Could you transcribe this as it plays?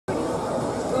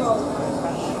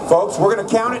Folks, we're going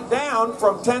to count it down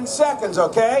from 10 seconds,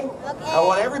 okay? I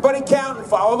want everybody count and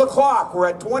follow the clock. We're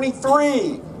at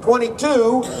 23, 22.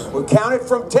 We'll count it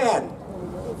from 10.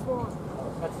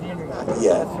 Not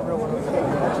yet.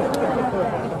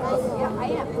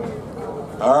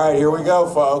 All right, here we go,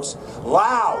 folks.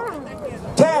 Loud.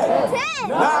 10,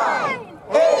 9,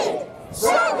 8,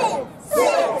 7,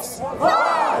 6,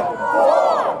 5,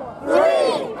 4, 3,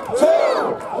 2,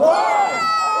 1.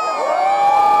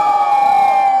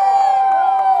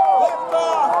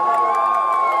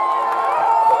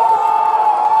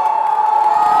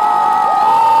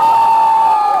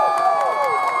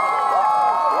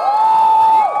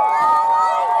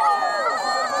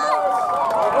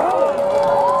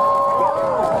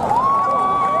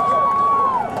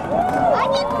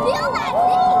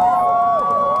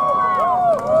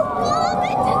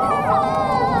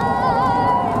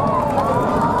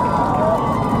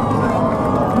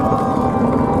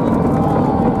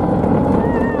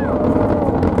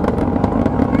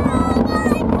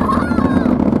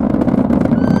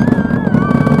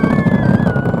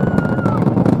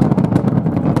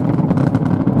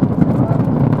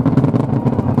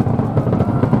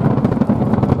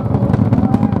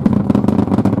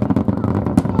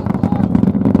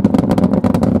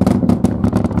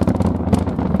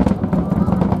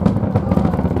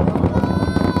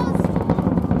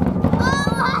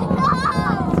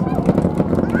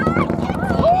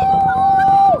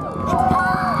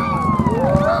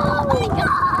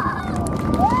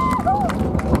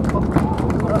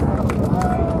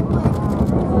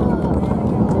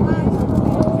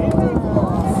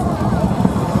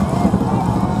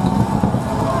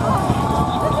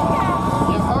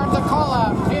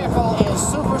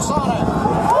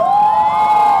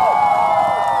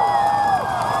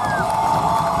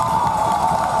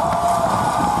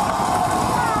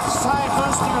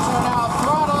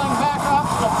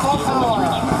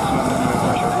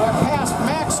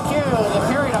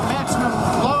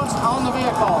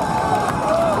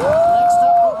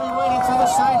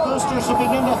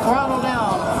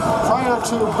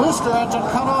 Booster engine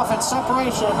cut off at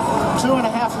separation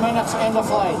 2.5 minutes into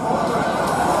flight.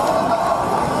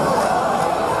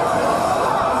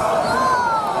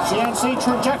 GNC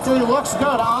trajectory looks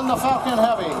good on the Falcon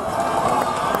Heavy.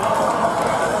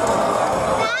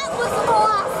 That was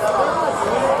awesome!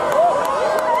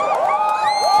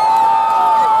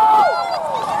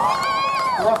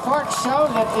 Reports show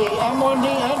that the M1D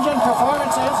engine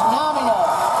performance is nominal.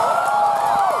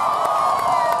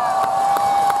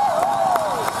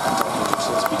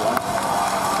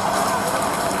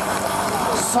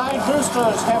 Side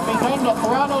boosters have begun to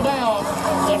throttle down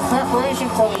in preparation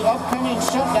for the upcoming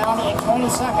shutdown in 20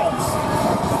 seconds.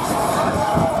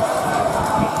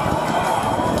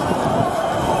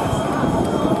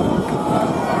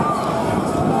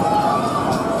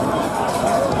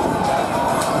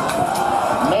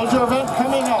 Major event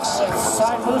coming next.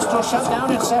 Side booster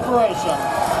shutdown and separation.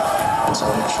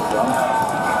 Side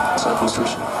shutdown. Side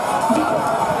boosters.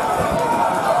 Beacon.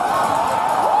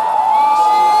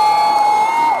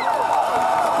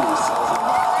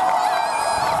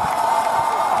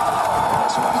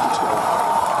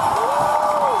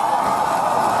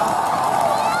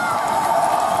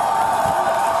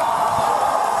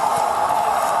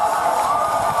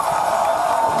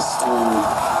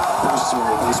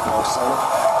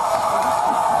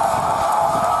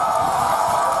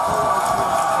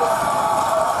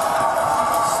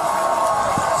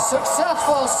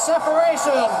 Successful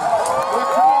separation. We're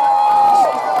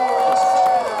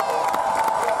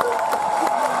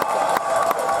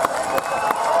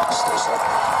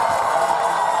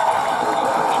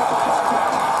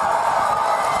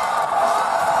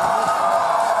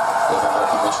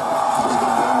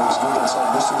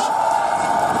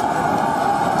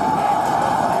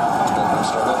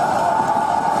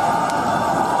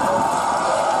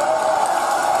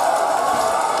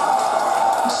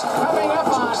coming up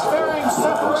on fairing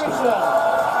separation.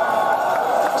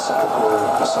 Second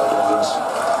quarter side engines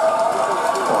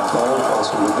on fire,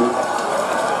 also repeat.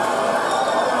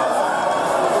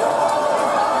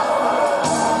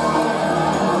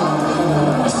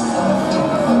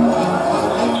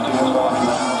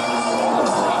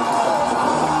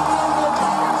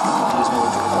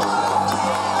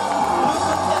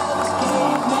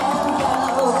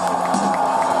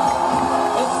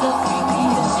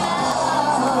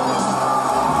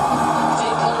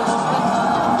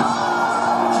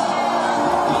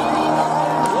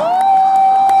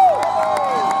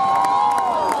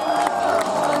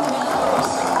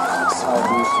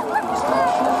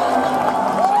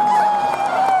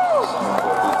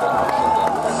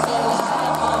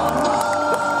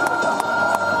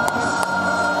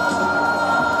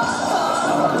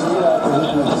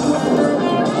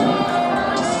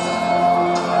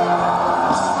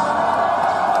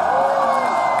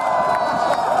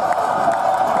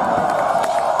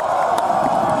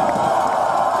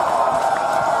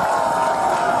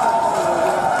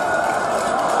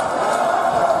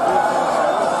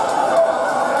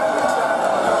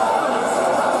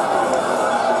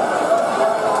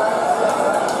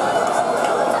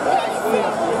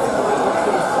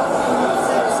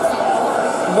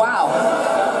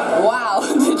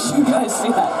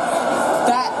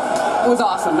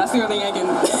 That's the only thing I can.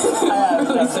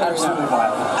 That's absolutely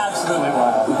wild. Absolutely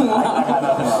wild. I got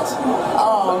nothing else.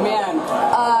 Oh man.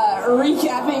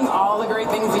 Recapping all the great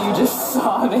things that you just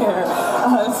saw there.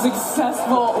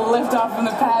 Successful liftoff from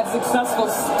the pad, successful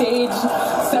stage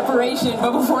separation,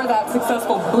 but before that,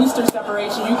 successful booster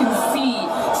separation. You can see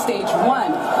stage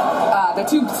 1. The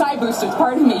 2 side boosters,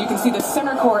 pardon me, you can see the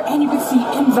center core, and you can see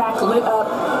MVAC lit up.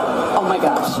 Oh my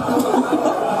gosh.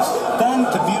 Then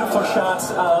the beautiful shots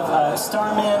of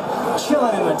Starman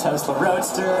chilling in the Tesla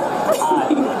Roadster.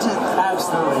 Just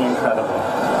absolutely incredible.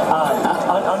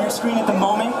 On your screen at the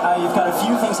moment, you've got a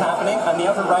few things happening. On the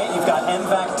upper right, you've got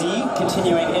MVAC-D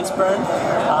continuing its burn.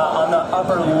 On the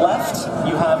upper left,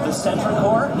 you have the central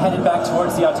core headed back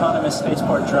towards the autonomous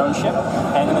spaceport drone ship.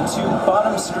 And in the 2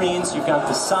 bottom screens, you've got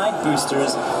the side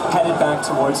boosters headed back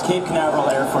towards Cape Canaveral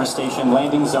Air Force Station,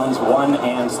 landing zones 1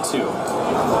 and 2.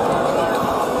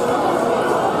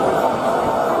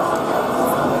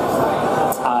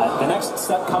 The next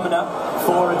step coming up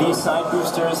for the side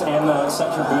boosters and the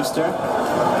center booster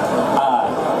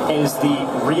is the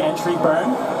re-entry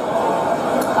burn.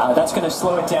 That's going to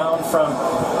slow it down from,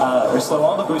 or slow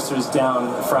all the boosters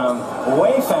down from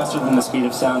way faster than the speed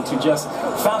of sound to just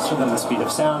faster than the speed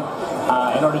of sound,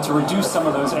 in order to reduce some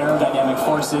of those aerodynamic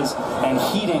forces and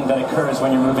heating that occurs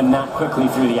when you're moving that quickly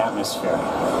through the atmosphere.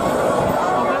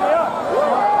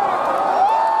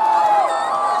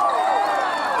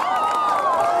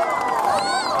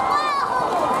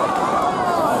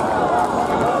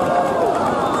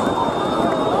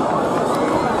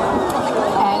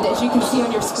 You can see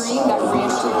on your screen that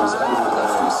re-entry burn.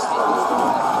 The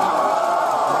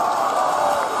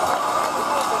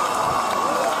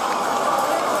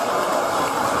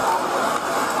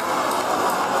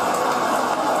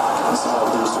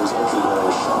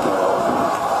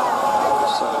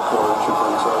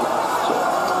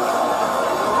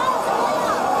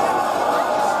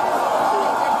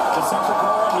center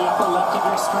core in the upper left of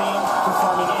your screen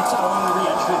performing its own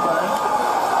re-entry burn.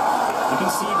 You can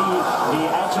see the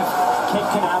edge of Cape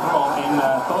Canaveral in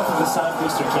both of the side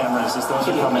booster cameras as those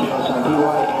are coming in.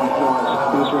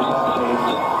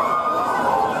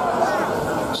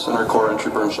 Center core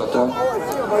entry burn shutdown.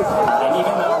 And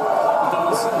even though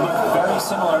those look very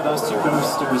similar, those 2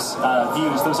 boosters'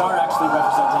 views, those are actually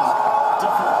representing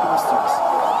different boosters.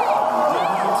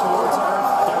 They're moving towards Earth.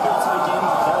 They're about to begin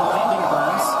their landing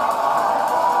burns.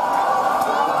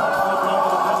 Hopefully be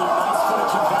able to bring you nice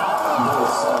footage of that.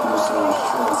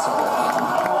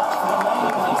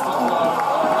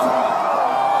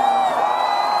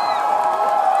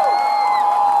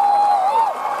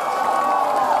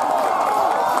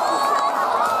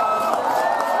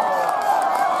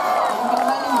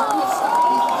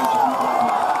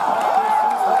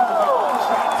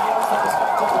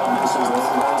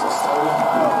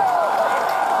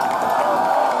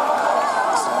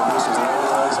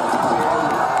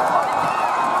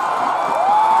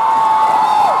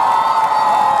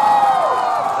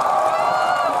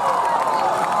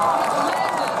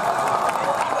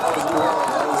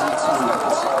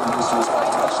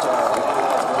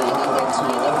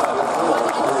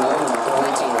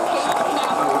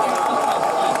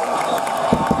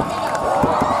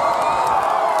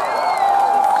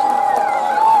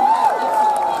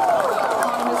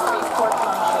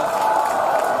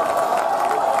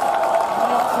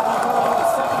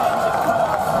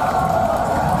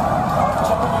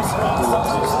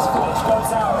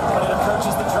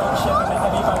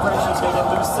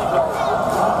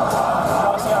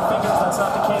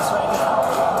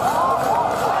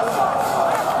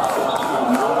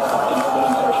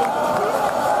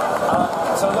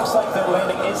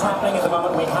 happening at the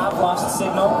moment. We have lost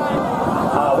signal.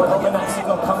 We're hoping that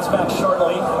signal comes back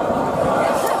shortly.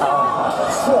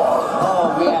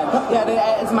 Oh man,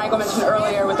 yeah. As Michael mentioned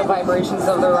earlier, with the vibrations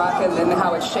of the rocket and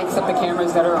how it shakes up the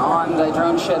cameras that are on the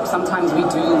drone ship, sometimes we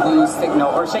do lose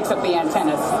signal, or shakes up the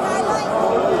antennas.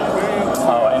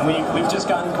 Oh, and we've just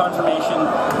gotten confirmation.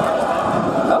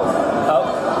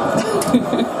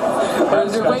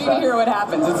 We're waiting to hear what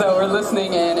happens, and so we're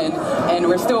listening in, and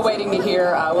we're still waiting to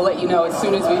hear. We'll let you know as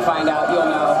soon as we find out. You'll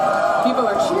know. People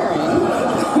are cheering,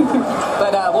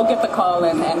 but we'll get the call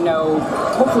and know,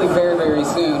 hopefully very, very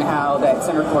soon, how that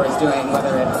center core is doing,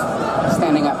 whether it's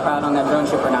standing up proud on that drone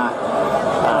ship or not.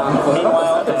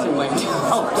 Meanwhile,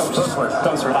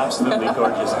 those were absolutely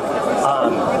gorgeous.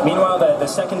 Meanwhile, the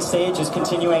second stage is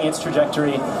continuing its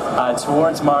trajectory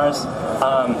towards Mars.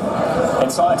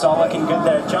 It's all looking good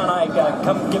there. John,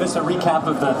 come give us a recap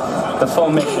of the full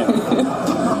mission.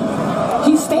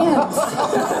 He stands.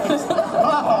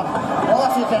 Well,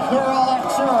 if you can hear all that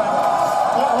cheering,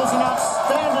 it was an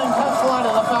outstanding test flight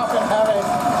of the Falcon Heavy.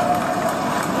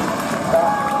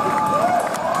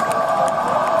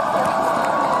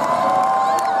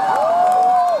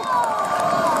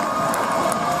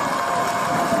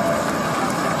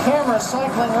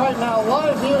 cycling right now.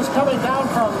 Live views coming down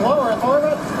from low Earth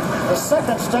orbit. The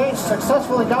second stage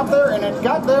successfully got there, and it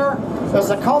got there as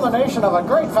the culmination of a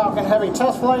great Falcon Heavy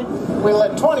test flight. We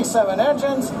lit 27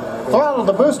 engines, throttled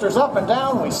the boosters up and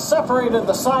down. We separated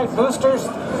the side boosters.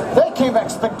 They came back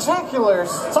spectacular,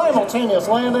 simultaneous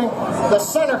landing. The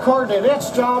center core did its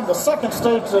job. The second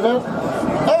stage did it.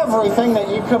 Everything that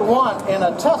you could want in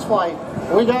a test flight,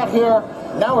 we got here.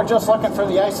 Now we're just looking for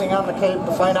the icing on the cake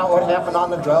to find out what happened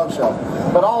on the drone show.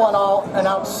 But all in all, an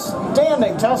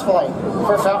outstanding test flight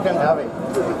for Falcon Heavy.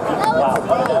 Wow,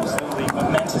 what an absolutely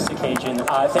momentous occasion.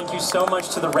 Thank you so much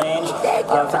to the range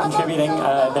for contributing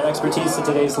their expertise to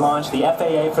today's launch, the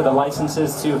FAA for the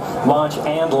licenses to launch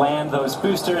and land those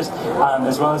boosters,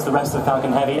 as well as the rest of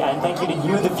Falcon Heavy. And thank you to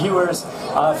you, the viewers,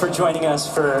 for joining us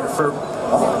for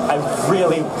a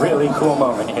really, really cool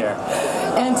moment here.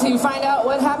 And to find out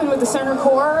what happened with the center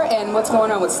core and what's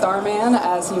going on with Starman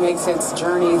as he makes its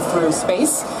journey through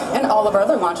space and all of our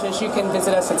other launches, you can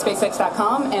visit us at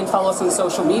SpaceX.com and follow us on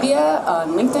social media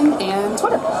on LinkedIn and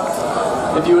Twitter.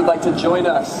 If you would like to join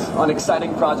us on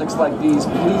exciting projects like these,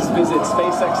 please visit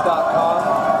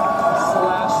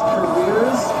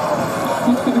SpaceX.com/careers.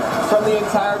 From the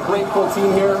entire grateful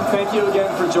team here, thank you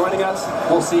again for joining us.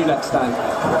 We'll see you next time.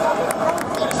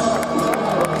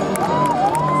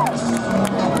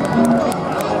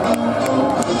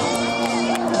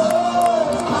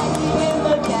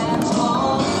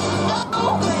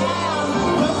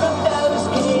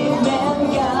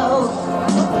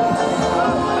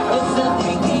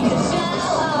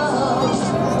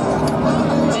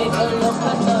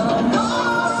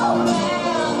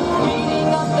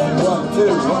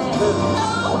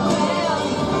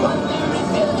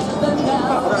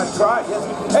 We're going to try it, yes.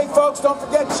 Hey folks, don't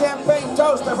forget champagne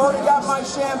toast. I've already got my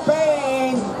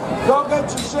champagne. Go get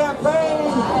your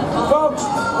champagne. Folks,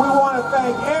 we want to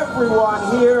thank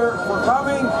everyone here for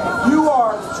coming. You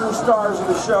are the true stars of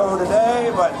the show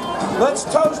today, but let's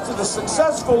toast to the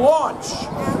successful launch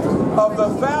of the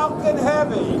Falcon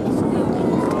Heavy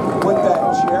with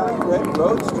that cherry red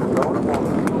roadster going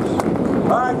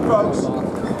on. All right, folks.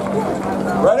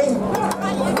 Ready?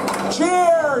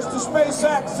 Cheers to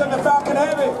SpaceX and the Falcon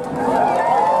Heavy.